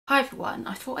Hi everyone,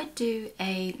 I thought I'd do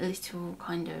a little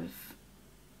kind of,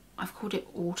 I've called it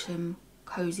autumn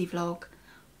cozy vlog.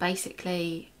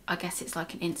 Basically, I guess it's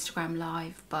like an Instagram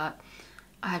live, but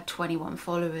I had 21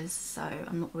 followers, so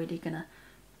I'm not really gonna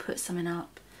put something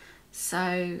up.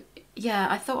 So yeah,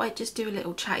 I thought I'd just do a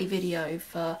little chatty video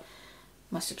for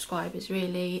my subscribers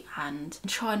really, and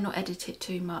try and not edit it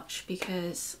too much,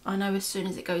 because I know as soon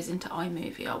as it goes into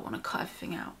iMovie I want to cut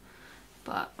everything out.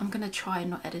 But I'm going to try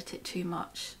and not edit it too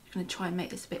much. I'm going to try and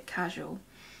make this a bit casual.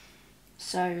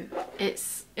 So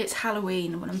it's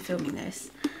Halloween when I'm filming this,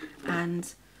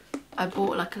 and I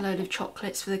bought like a load of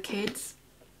chocolates for the kids.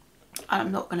 And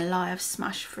I'm not going to lie, I've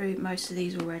smashed through most of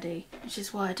these already, which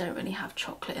is why I don't really have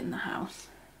chocolate in the house.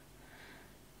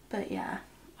 But yeah,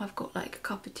 I've got like a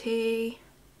cup of tea,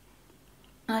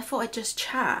 and I thought I'd just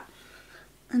chat.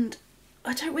 And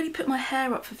I don't really put my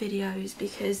hair up for videos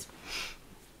because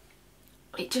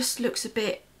it just looks a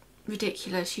bit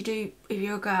ridiculous. You do, if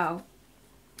you're a girl,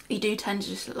 you do tend to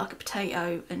just look like a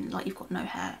potato and like you've got no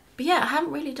hair. But yeah, I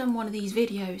haven't really done one of these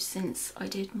videos since I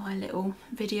did my little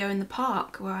video in the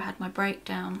park where I had my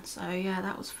breakdown. So yeah,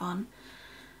 that was fun.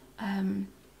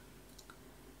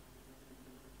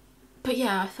 But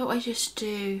yeah, I thought I'd just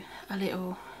do a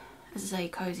little, as I say,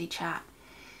 cozy chat.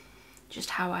 Just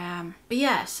how I am. But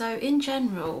yeah, so in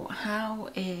general,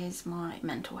 how is my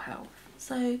mental health?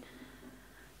 So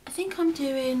I think I'm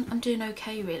doing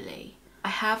okay really. I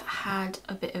have had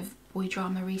a bit of boy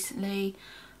drama recently,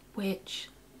 which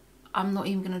I'm not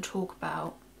even going to talk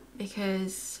about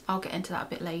because I'll get into that a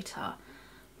bit later.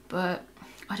 But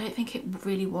I don't think it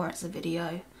really warrants a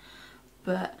video.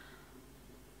 But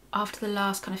after the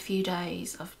last kind of few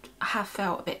days, I have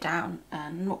felt a bit down,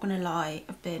 and I'm not going to lie,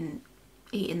 I've been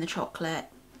eating the chocolate,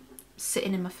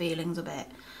 sitting in my feelings a bit.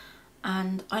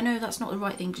 And I know that's not the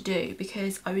right thing to do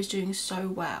because I was doing so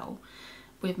well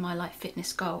with my like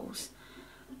fitness goals,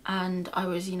 and I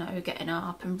was, you know, getting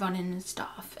up and running and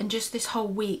stuff, and just this whole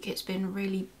week it's been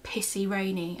really pissy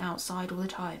rainy outside all the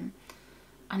time,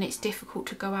 and it's difficult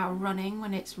to go out running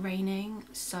when it's raining,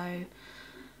 so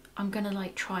I'm gonna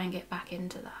like try and get back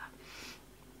into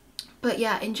that. But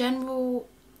yeah, in general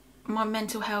my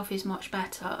mental health is much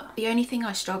better. The only thing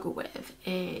I struggle with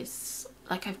is,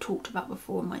 like I've talked about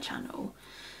before on my channel,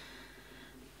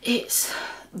 it's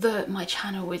that my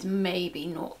channel is maybe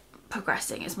not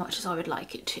progressing as much as I would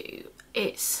like it to.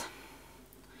 It's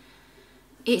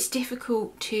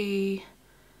difficult to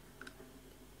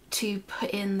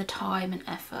put in the time and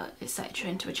effort, etc.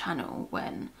 into a channel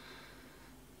when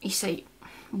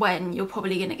you're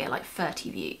probably going to get like 30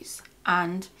 views.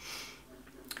 And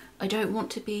I don't want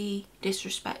to be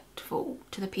disrespectful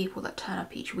to the people that turn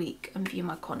up each week and view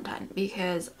my content,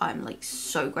 because I'm like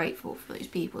so grateful for those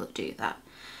people that do that.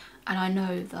 And I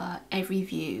know that every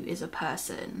view is a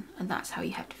person, and that's how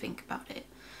you have to think about it.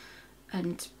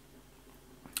 And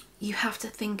you have to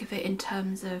think of it in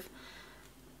terms of,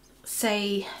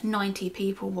 say 90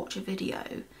 people watch a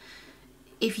video.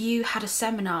 If you had a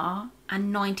seminar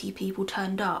and 90 people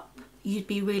turned up, you'd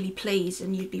be really pleased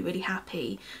and you'd be really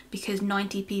happy because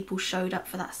 90 people showed up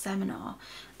for that seminar,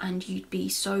 and you'd be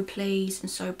so pleased and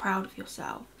so proud of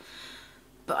yourself.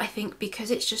 But I think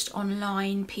because it's just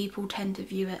online, people tend to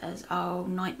view it as, oh,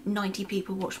 90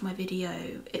 people watched my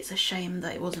video, it's a shame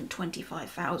that it wasn't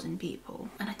 25,000 people.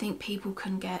 And I think people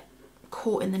can get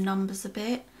caught in the numbers a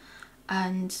bit,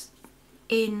 and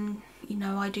you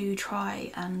know, I do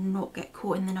try and not get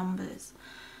caught in the numbers.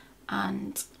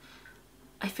 And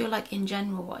I feel like in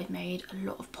general I've made a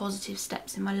lot of positive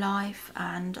steps in my life,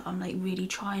 and I'm like really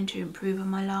trying to improve on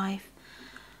my life.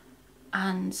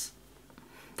 And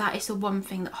that is the one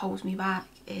thing that holds me back,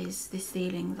 is this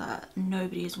feeling that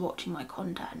nobody is watching my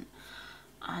content.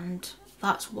 And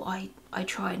that's what I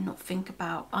try and not think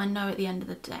about. I know at the end of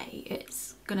the day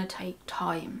it's gonna take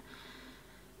time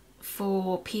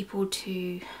for people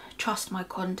to trust my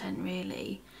content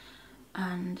really.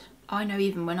 And I know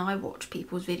even when I watch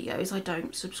people's videos, I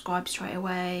don't subscribe straight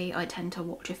away. I tend to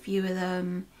watch a few of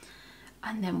them,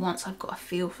 and then once I've got a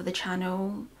feel for the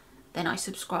channel, then I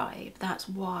subscribe. That's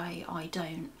why I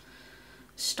don't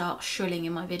start shrilling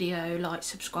in my video, like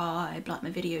subscribe, like my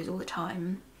videos all the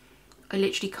time. I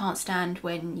literally can't stand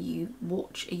when you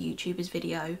watch a YouTuber's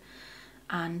video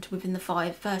and within the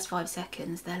first 5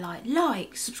 seconds they're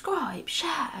like, subscribe,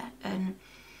 share, and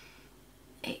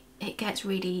it gets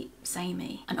really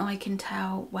samey. And I can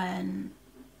tell when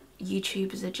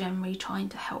YouTubers are generally trying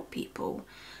to help people,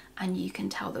 and you can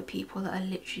tell the people that are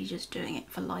literally just doing it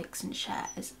for likes and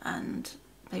shares and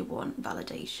they want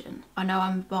validation. I know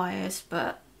I'm biased,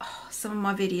 but some of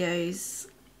my videos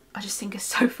I just think are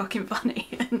so fucking funny,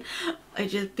 and I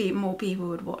just think more people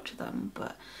would watch them.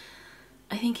 But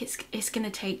I think it's gonna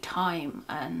take time,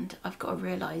 and I've got to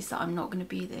realise that I'm not gonna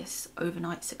be this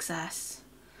overnight success.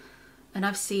 And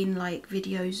I've seen like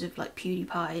videos of like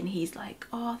PewDiePie, and he's like,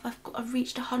 oh, I've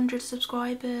reached 100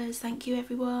 subscribers, thank you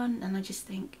everyone. And I just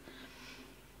think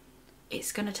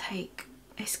it's gonna take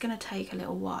a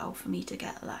little while for me to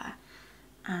get there,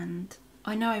 and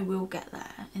I know I will get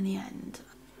there in the end.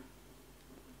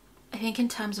 I think in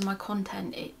terms of my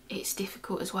content, it's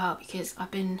difficult as well, because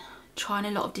I've been trying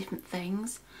a lot of different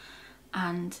things,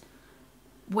 and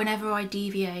whenever I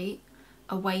deviate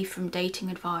away from dating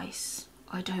advice,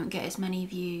 I don't get as many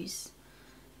views.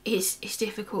 It's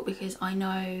difficult because I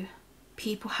know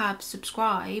people have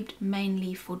subscribed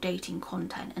mainly for dating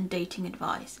content and dating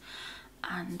advice,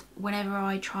 and whenever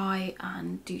I try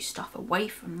and do stuff away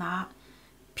from that,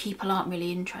 people aren't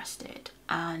really interested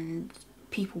and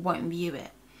people won't view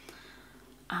it.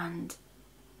 And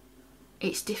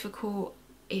it's difficult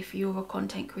if you're a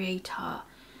content creator.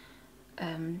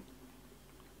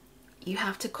 You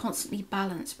have to constantly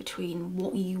balance between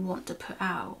what you want to put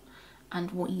out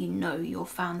and what you know your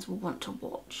fans will want to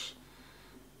watch.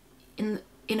 In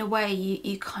a way,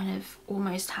 you kind of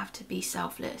almost have to be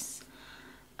selfless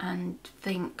and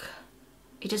think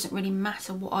it doesn't really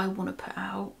matter what I want to put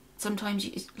out. Sometimes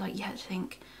you have to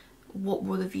think, what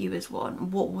will the viewers want?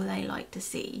 What will they like to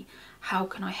see? How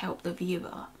can I help the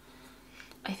viewer?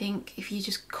 I think if you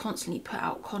just constantly put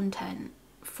out content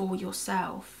for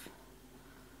yourself,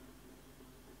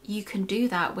 you can do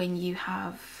that when you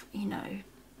have, you know,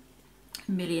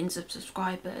 millions of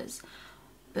subscribers.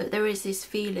 But there is this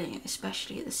feeling,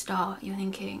 especially at the start, you're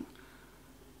thinking,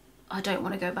 I don't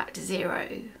want to go back to zero.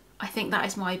 I think that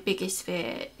is my biggest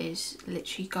fear, is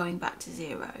literally going back to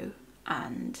zero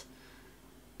and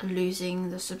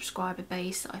losing the subscriber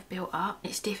base that I've built up.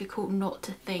 It's difficult not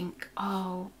to think,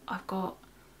 oh, I've got,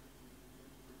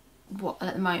 what,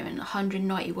 at the moment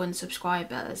 191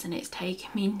 subscribers, and it's taken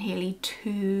me nearly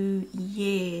 2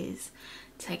 years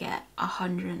to get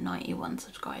 191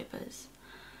 subscribers.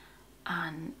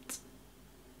 And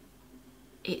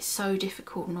it's so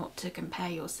difficult not to compare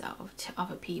yourself to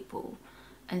other people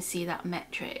and see that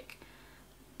metric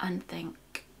and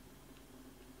think,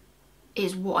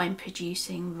 is what I'm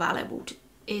producing valuable to,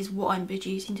 is what I'm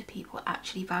producing to people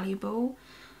actually valuable?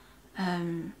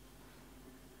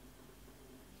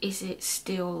 Is it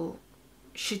still,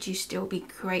 should you still be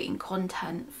creating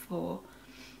content for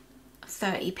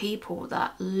 30 people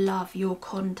that love your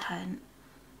content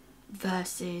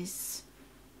versus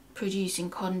producing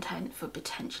content for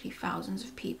potentially thousands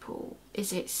of people?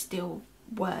 Is it still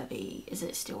worthy? Is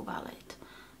it still valid?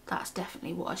 That's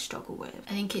definitely what I struggle with.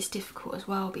 I think it's difficult as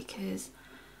well because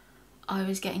I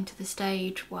was getting to the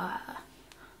stage where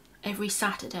every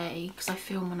Saturday, because I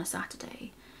film on a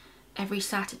Saturday, every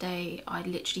Saturday I'd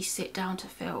literally sit down to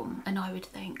film, and I would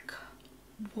think,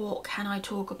 what can I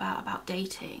talk about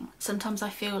dating? Sometimes I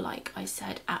feel like I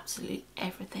said absolutely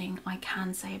everything I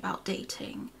can say about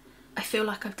dating. I feel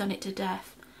like I've done it to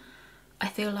death. I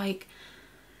feel like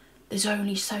there's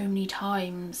only so many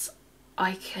times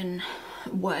I can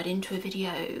word into a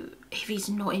video, if he's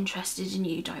not interested in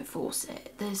you, don't force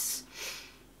it. There's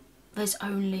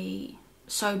only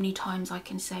so many times I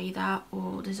can say that,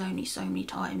 or there's only so many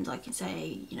times I can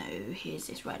say, you know, here's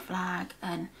this red flag.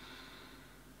 And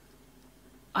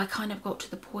I kind of got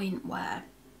to the point where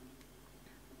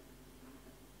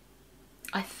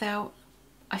I felt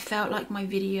like my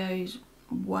videos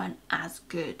weren't as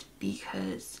good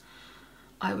because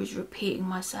I was repeating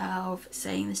myself,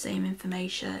 saying the same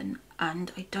information,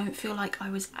 and I don't feel like I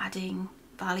was adding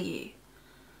value.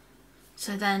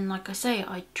 So then, like I say,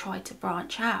 I tried to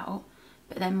branch out,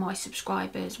 but then my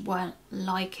subscribers weren't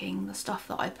liking the stuff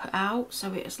that I put out,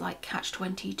 so it was like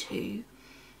catch-22.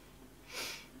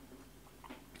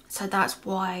 So that's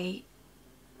why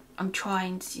I'm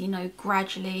trying to, you know,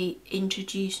 gradually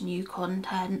introduce new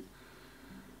content,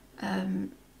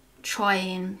 try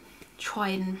and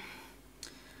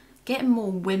get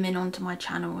more women onto my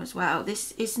channel as well.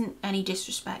 This isn't any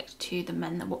disrespect to the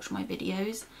men that watch my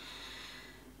videos.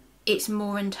 It's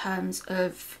more in terms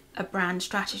of a brand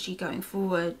strategy going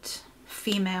forward.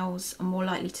 Females are more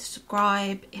likely to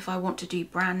subscribe. If I want to do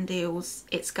brand deals,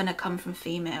 it's going to come from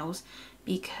females,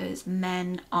 because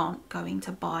men aren't going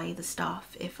to buy the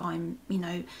stuff if I'm, you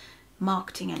know,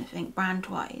 marketing anything brand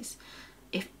wise.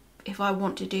 If I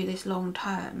want to do this long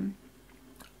term,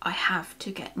 I have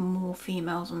to get more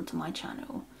females onto my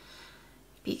channel,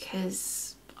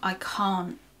 because I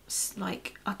can't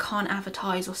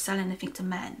advertise or sell anything to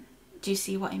men. Do you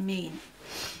see what I mean?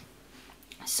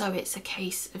 So it's a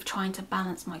case of trying to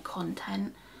balance my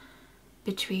content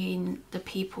between the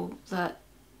people that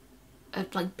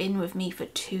have like been with me for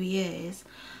 2 years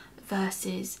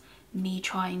versus me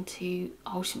trying to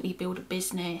ultimately build a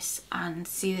business and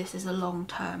see this as a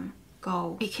long-term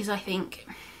goal. Because I think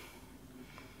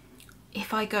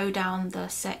if I go down the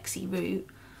sexy route,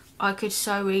 I could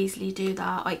so easily do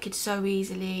that. I could so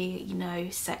easily, you know,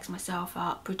 sex myself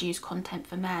up, produce content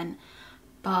for men,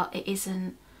 but it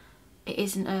isn't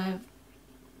a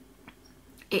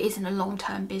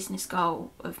long-term business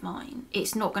goal of mine.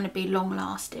 It's not going to be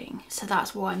long-lasting, so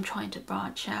that's why I'm trying to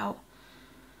branch out.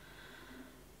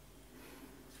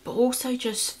 But also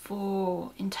just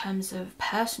for, in terms of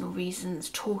personal reasons,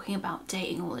 talking about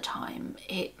dating all the time,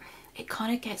 it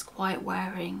kind of gets quite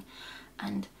wearing.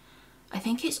 And I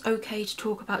think it's okay to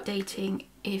talk about dating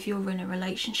if you're in a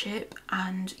relationship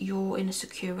and you're in a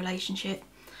secure relationship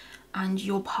and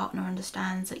your partner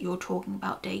understands that you're talking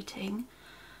about dating.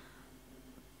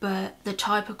 But the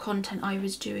type of content I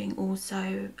was doing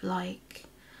also, like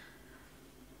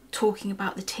talking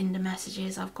about the Tinder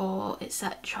messages I've got,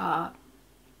 etc.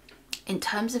 In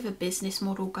terms of a business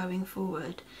model going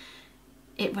forward,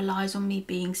 it relies on me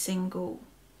being single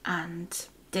and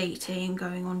dating,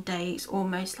 going on dates,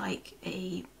 almost like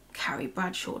a Carrie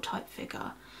Bradshaw type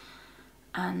figure.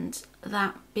 And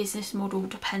that business model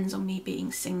depends on me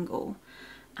being single,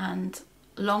 and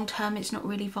long term it's not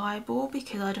really viable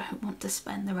because I don't want to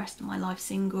spend the rest of my life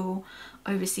single.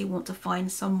 Obviously want to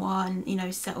find someone, you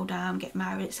know, settle down, get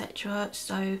married, etc.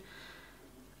 So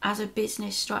as a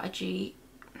business strategy,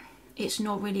 it's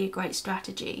not really a great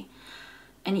strategy.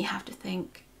 And you have to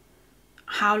think,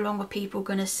 how long are people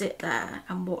going to sit there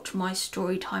and watch my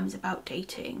story times about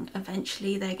dating?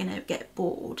 Eventually they're going to get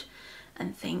bored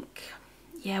and think,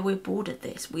 yeah, we're bored of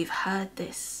this, we've heard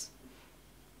this,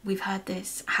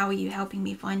 how are you helping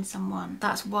me find someone?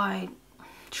 That's why I'm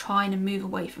trying to move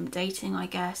away from dating, I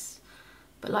guess.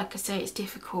 But like I say, it's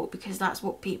difficult because that's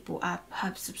what people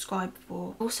have subscribed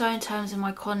for. Also, in terms of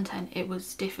my content, it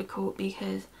was difficult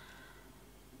because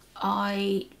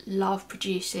I love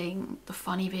producing the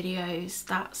funny videos.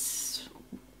 That's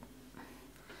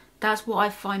what I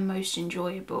find most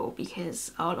enjoyable,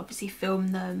 because I'll obviously film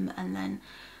them and then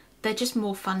they're just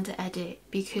more fun to edit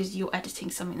because you're editing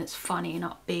something that's funny and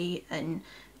upbeat and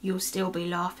you'll still be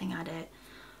laughing at it.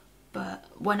 But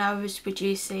when I was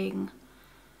producing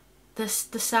the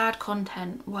sad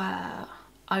content where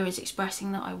I was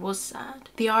expressing that I was sad,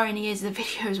 the irony is the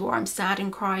videos where I'm sad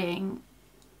and crying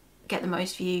get the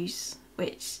most views,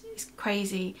 which is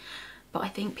crazy. But I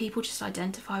think people just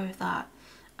identify with that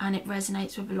and it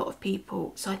resonates with a lot of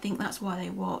people, so I think that's why they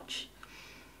watch.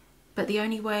 But the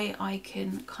only way I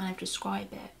can kind of describe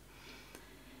it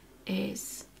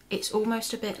is it's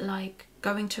almost a bit like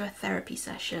going to a therapy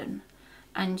session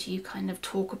and you kind of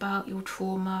talk about your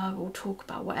trauma or talk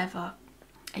about whatever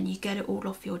and you get it all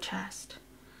off your chest.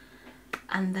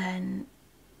 And then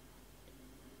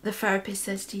the therapist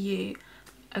says to you,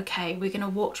 okay, we're going to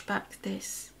watch back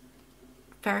this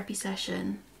therapy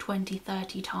session 20,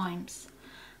 30 times.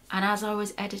 And as I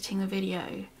was editing the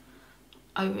video,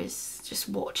 I was just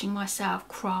watching myself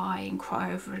cry and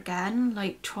cry over again,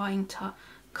 like trying to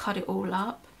cut it all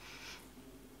up.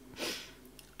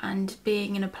 And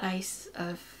being in a place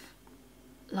of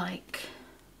like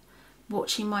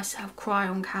watching myself cry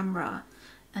on camera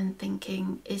and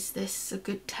thinking, is this a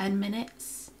good 10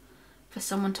 minutes for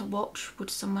someone to watch? Would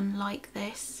someone like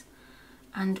this?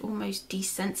 And almost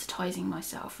desensitizing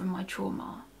myself from my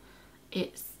trauma.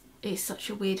 It's such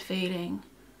a weird feeling.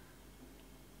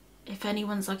 If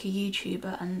anyone's like a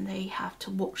YouTuber and they have to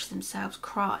watch themselves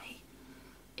cry,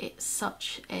 it's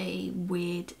such a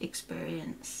weird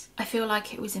experience. I feel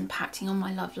like it was impacting on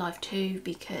my love life too,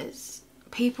 because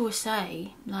people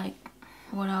say, like,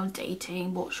 when I was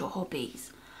dating, what's your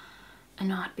hobbies?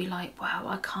 And I'd be like, wow,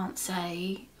 I can't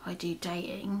say I do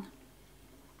dating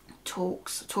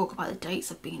talk about the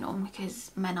dates I've been on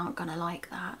because men aren't gonna like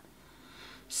that.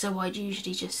 So I'd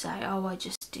usually just say, oh, I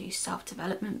just do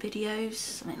self-development videos,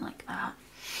 something like that.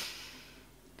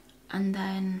 And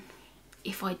then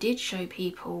if I did show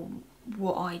people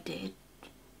what I did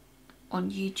on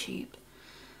YouTube,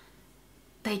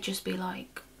 they'd just be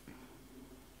like,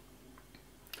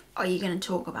 are you going to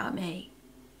talk about me?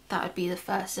 That would be the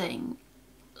first thing.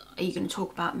 Are you going to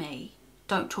talk about me?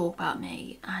 Don't talk about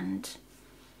me. And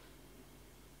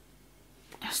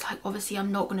it's like, obviously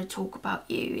I'm not going to talk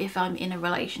about you. If I'm in a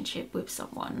relationship with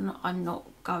someone, I'm not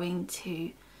going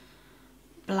to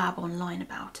blab online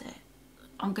about it.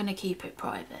 I'm going to keep it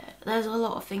private. There's a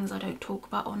lot of things I don't talk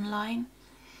about online.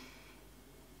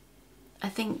 I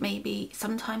think maybe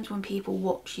sometimes when people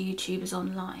watch YouTubers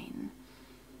online,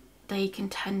 they can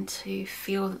tend to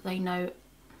feel that they know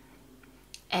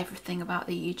everything about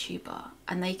the YouTuber,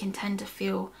 and they can tend to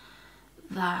feel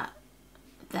that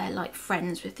they're like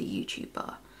friends with the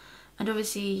YouTuber. And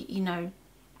obviously, you know,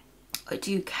 I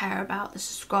do care about the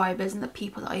subscribers and the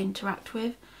people that I interact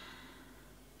with,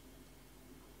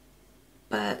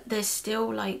 but there's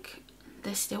still like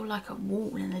a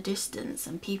wall in the distance,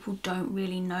 and people don't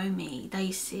really know me.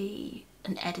 They see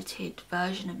an edited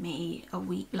version of me a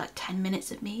week, like 10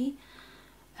 minutes of me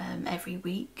every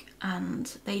week,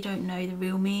 and they don't know the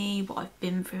real me, what I've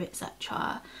been through,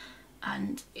 etc.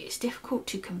 And it's difficult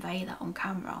to convey that on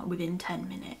camera within 10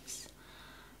 minutes.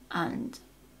 And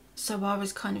so I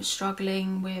was kind of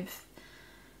struggling with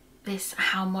this: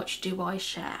 how much do I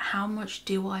share? How much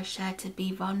do I share to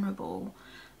be vulnerable?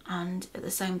 And at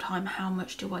the same time, how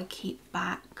much do I keep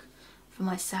back for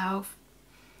myself?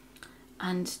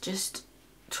 And just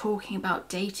talking about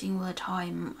dating all the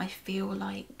time, I feel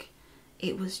like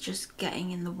it was just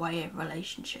getting in the way of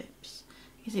relationships,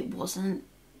 because it wasn't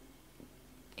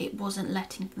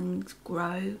letting things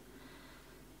grow.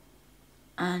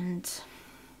 And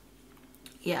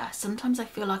yeah, sometimes I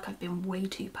feel like I've been way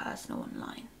too personal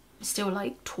online. I'm still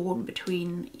like torn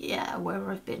between, yeah,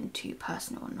 whether I've been too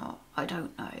personal or not. I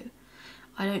don't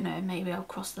know, maybe I've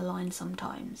crossed the line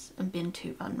sometimes and been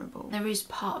too vulnerable. There is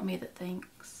part of me that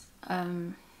thinks,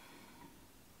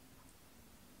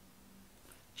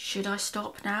 should I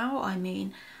stop now? I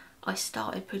mean, I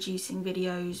started producing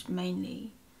videos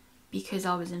mainly because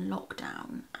I was in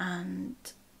lockdown and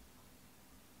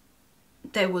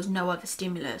there was no other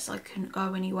stimulus. I couldn't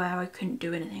go anywhere, I couldn't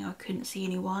do anything, I couldn't see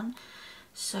anyone.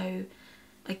 So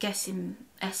I guess in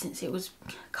essence it was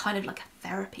kind of like a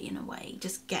therapy in a way,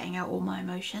 just getting out all my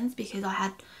emotions, because I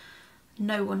had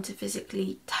no one to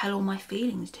physically tell all my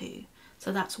feelings to.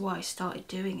 So that's why I started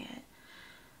doing it.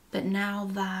 But now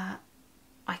that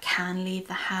I can leave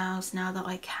the house, now that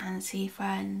I can see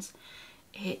friends,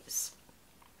 it's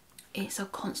a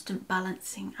constant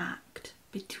balancing act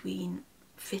between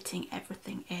fitting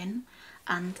everything in,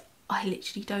 and I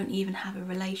literally don't even have a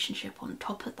relationship on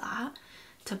top of that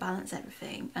to balance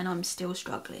everything, and I'm still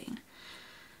struggling.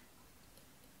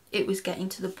 It was getting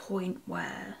to the point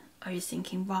where I was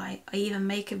thinking, right, I either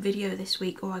make a video this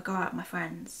week or I go out with my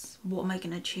friends. What am I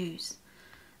going to choose?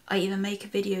 I either make a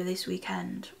video this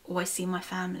weekend or I see my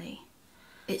family.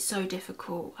 It's so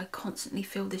difficult. I constantly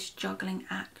feel this juggling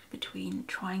act between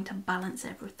trying to balance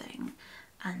everything,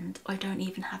 and I don't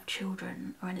even have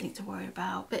children or anything to worry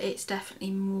about. But it's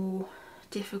definitely more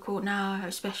difficult now,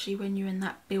 especially when you're in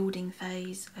that building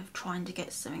phase of trying to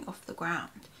get something off the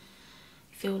ground.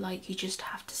 You feel like you just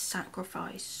have to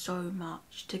sacrifice so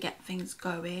much to get things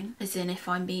going. As in, if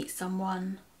I meet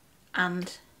someone,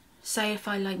 and say if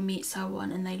I like meet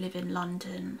someone and they live in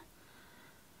London,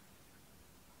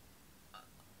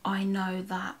 I know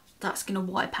that that's going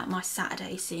to wipe out my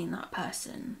Saturday seeing that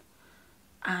person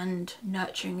and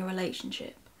nurturing a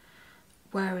relationship.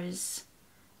 Whereas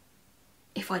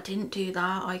if I didn't do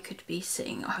that, I could be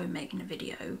sitting at home making a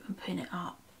video and putting it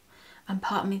up. And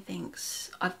part of me thinks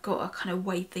I've got to kind of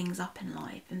weigh things up in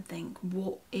life and think,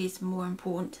 what is more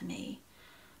important to me?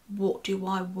 What do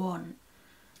I want?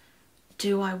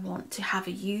 Do I want to have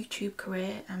a YouTube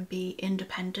career and be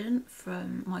independent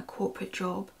from my corporate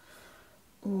job?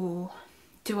 Or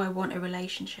do I want a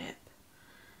relationship?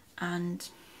 And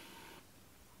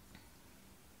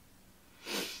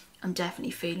I'm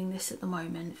definitely feeling this at the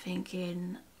moment,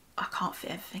 thinking I can't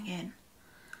fit everything in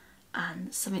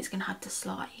and something's gonna have to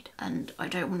slide. And I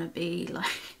don't want to be like,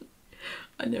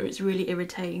 I know it's really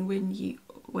irritating when you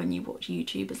watch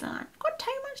YouTubers and I've got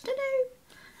too much to do.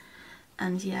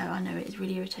 And yeah, I know it's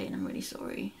really irritating, I'm really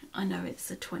sorry. I know it's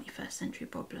a 21st century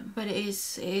problem, but it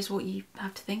is what you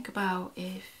have to think about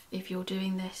if you're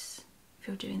doing this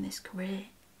career,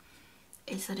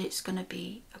 is that it's going to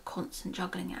be a constant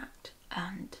juggling act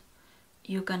and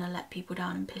you're going to let people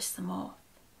down and piss them off.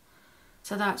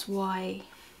 So that's why,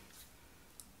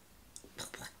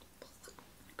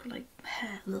 like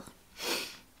hair.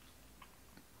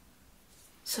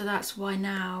 So that's why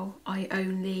now I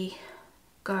only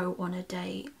go on a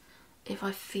date if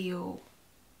I feel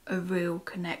a real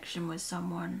connection with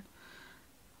someone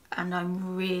and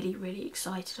I'm really, really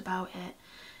excited about it.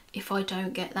 If I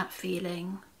don't get that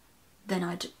feeling, then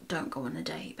I don't go on a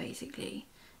date, basically,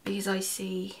 because I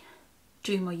see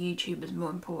doing my YouTube as more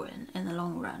important in the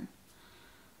long run.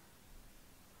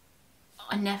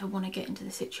 I never want to get into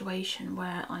the situation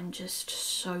where I'm just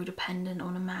so dependent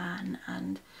on a man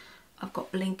and I've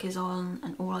got blinkers on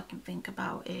and all I can think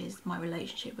about is my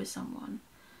relationship with someone.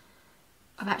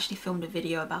 I've actually filmed a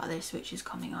video about this which is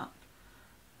coming up.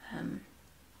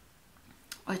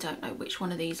 I don't know which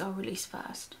one of these I'll release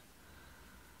first.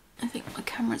 I think my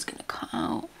camera's gonna cut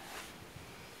out.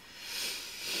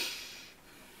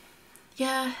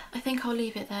 Yeah, I think I'll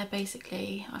leave it there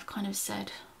basically. I've kind of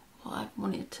said what I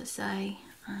wanted to say,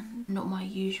 and not my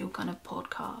usual kind of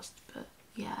podcast, but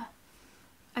yeah.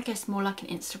 I guess more like an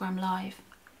Instagram live,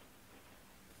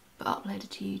 but uploaded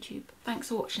to YouTube. Thanks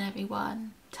for watching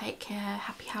everyone. Take care,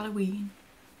 happy Halloween,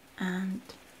 and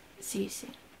see you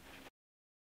soon.